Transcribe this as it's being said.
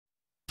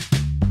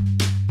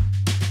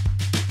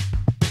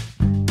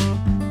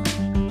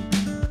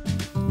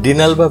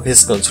Dinalva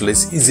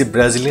Vasconcelos is a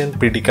Brazilian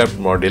pretty curved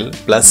model,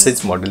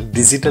 plus-size model,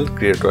 digital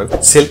creator,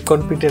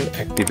 self-confident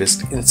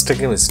activist,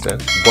 Instagram star,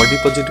 body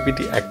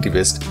positivity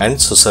activist, and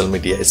social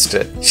media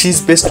star. She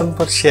is best known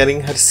for sharing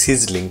her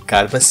sizzling,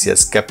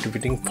 curvaceous,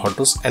 captivating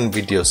photos and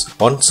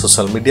videos on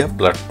social media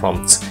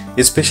platforms,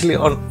 especially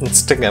on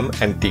Instagram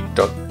and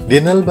TikTok.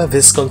 Dinalva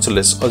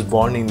Vasconcelos was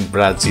born in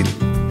Brazil.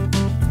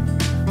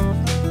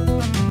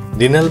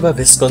 Dinalva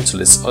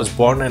Vasconcelos was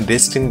born and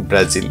raised in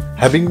Brazil.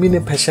 Having been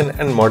a fashion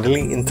and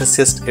modeling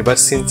enthusiast ever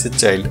since a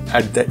child,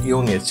 at the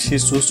young age she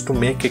chose to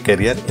make a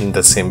career in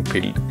the same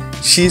field.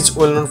 She is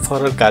well known for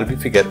her curvy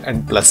figure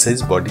and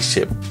plus-size body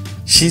shape.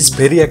 She is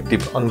very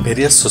active on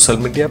various social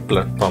media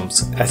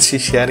platforms as she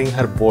is sharing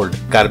her bold,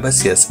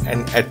 curvaceous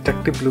and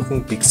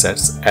attractive-looking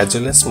pictures as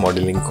well as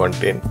modeling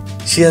content.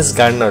 She has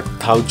garnered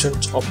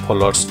thousands of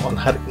followers on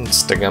her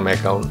Instagram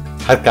account.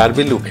 Her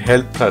curvy look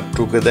helped her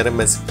to gather a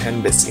massive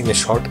fan base in a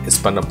short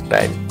span of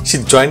time. She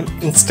joined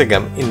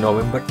Instagram in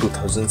November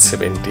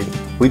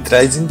 2017. With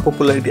rising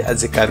popularity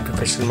as a curvy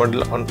fashion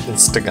model on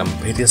Instagram,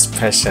 various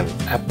fashion,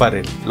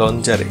 apparel,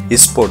 lingerie,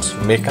 sports,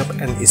 makeup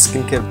and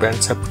skincare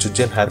brands have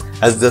chosen her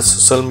as the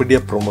social media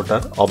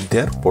promoter of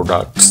their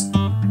products.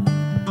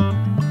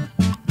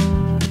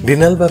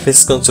 Dinalva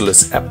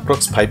Vasconcelos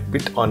approx 5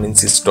 feet 1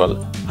 inches tall.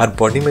 Her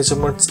body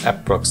measurements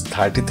approx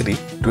 33,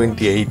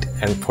 28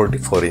 and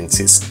 44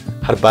 inches.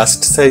 Her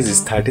bust size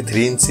is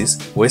 33 inches,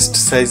 waist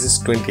size is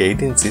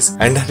 28 inches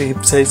and her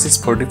hip size is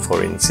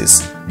 44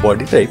 inches.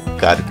 Body type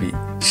curvy.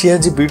 She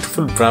has a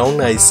beautiful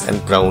brown eyes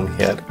and brown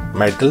hair.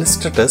 Marital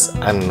status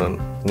unknown.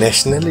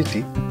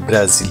 Nationality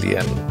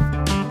Brazilian.